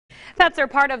Pets are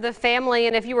part of the family,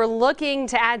 and if you were looking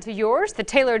to add to yours, the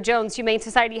Taylor Jones Humane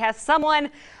Society has someone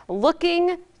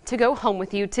looking to go home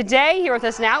with you. Today, here with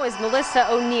us now is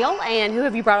Melissa O'Neill, and who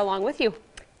have you brought along with you?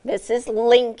 This is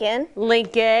Lincoln.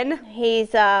 Lincoln.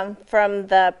 He's from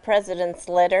the President's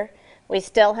litter. We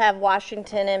still have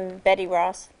Washington and Betty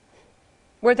Ross.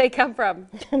 Where'd they come from?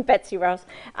 Betsy Ross.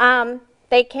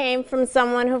 They came from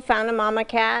someone who found a mama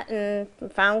cat and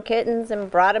found kittens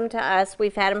and brought them to us.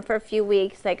 We've had them for a few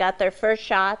weeks. They got their first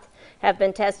shots, have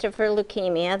been tested for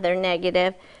leukemia. They're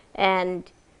negative. And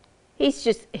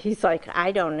he's like,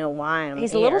 I don't know why I'm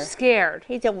He's here. a little scared.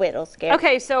 He's a little scared.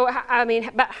 Okay, so, I mean,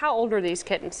 about how old are these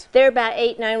kittens? They're about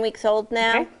 8-9 weeks old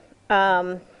now.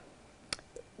 Okay.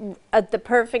 At the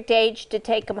perfect age to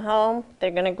take them home. They're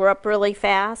going to grow up really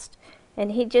fast.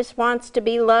 And he just wants to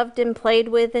be loved and played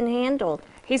with and handled.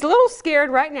 He's a little scared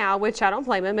right now, which I don't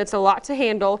blame him. It's a lot to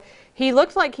handle. He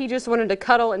looked like he just wanted to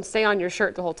cuddle and stay on your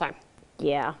shirt the whole time.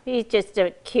 Yeah, he's just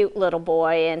a cute little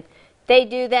boy, and they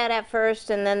do that at first,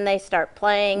 and then they start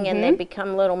playing, and they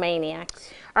become little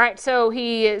maniacs. All right, so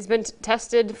he has been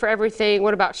tested for everything.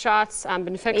 What about shots?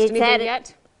 Been fixed anything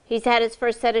yet? He's had his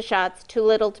first set of shots, too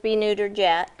little to be neutered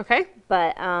yet. Okay.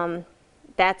 But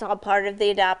that's all part of the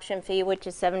adoption fee, which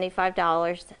is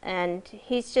 $75. And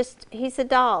he's a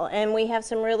doll. And we have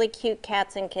some really cute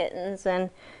cats and kittens,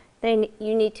 and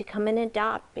you need to come and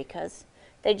adopt because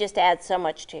they just add so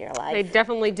much to your life. They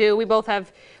definitely do. We both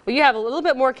have, well, you have a little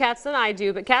bit more cats than I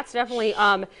do, but cats definitely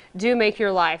do make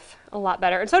your life a lot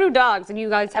better. And so do dogs, and you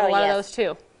guys have a lot of those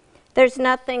too. There's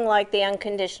nothing like the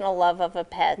unconditional love of a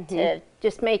pet to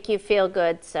just make you feel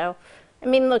good. So, I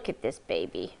mean, look at this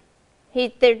baby.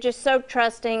 They're just so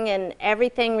trusting, and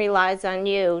everything relies on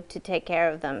you to take care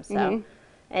of them. So,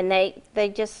 and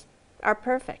they just are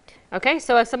perfect. Okay,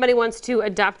 so if somebody wants to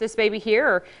adopt this baby here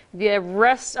or the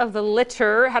rest of the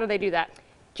litter, how do they do that?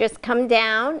 Just come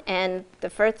down, and the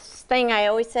first thing I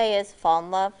always say is fall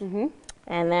in love.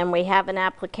 And then we have an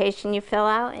application you fill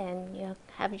out, and you'll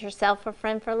have yourself a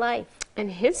friend for life.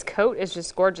 And his coat is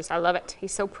just gorgeous. I love it.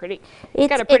 He's so pretty. He's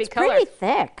got a pretty color. It's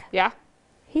pretty thick. Yeah.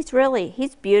 He's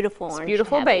beautiful. It's a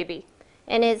beautiful baby.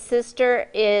 And his sister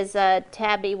is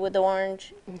tabby with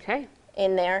orange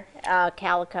in there,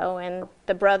 calico, and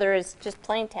the brother is just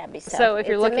plain tabby. So if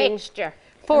you're looking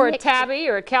for a tabby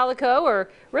or a calico or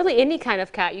really any kind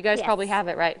of cat, you guys probably have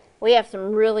it, right? We have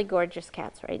some really gorgeous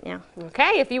cats right now.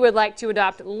 Okay, if you would like to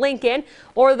adopt Lincoln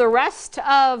or the rest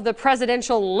of the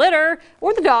presidential litter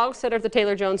or the dogs that are at the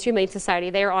Taylor Jones Humane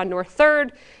Society, they are on North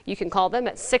 3rd. You can call them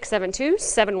at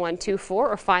 672-7124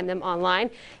 or find them online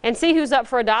and see who's up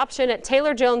for adoption at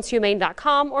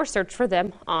taylorjoneshumane.com or search for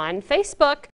them on Facebook.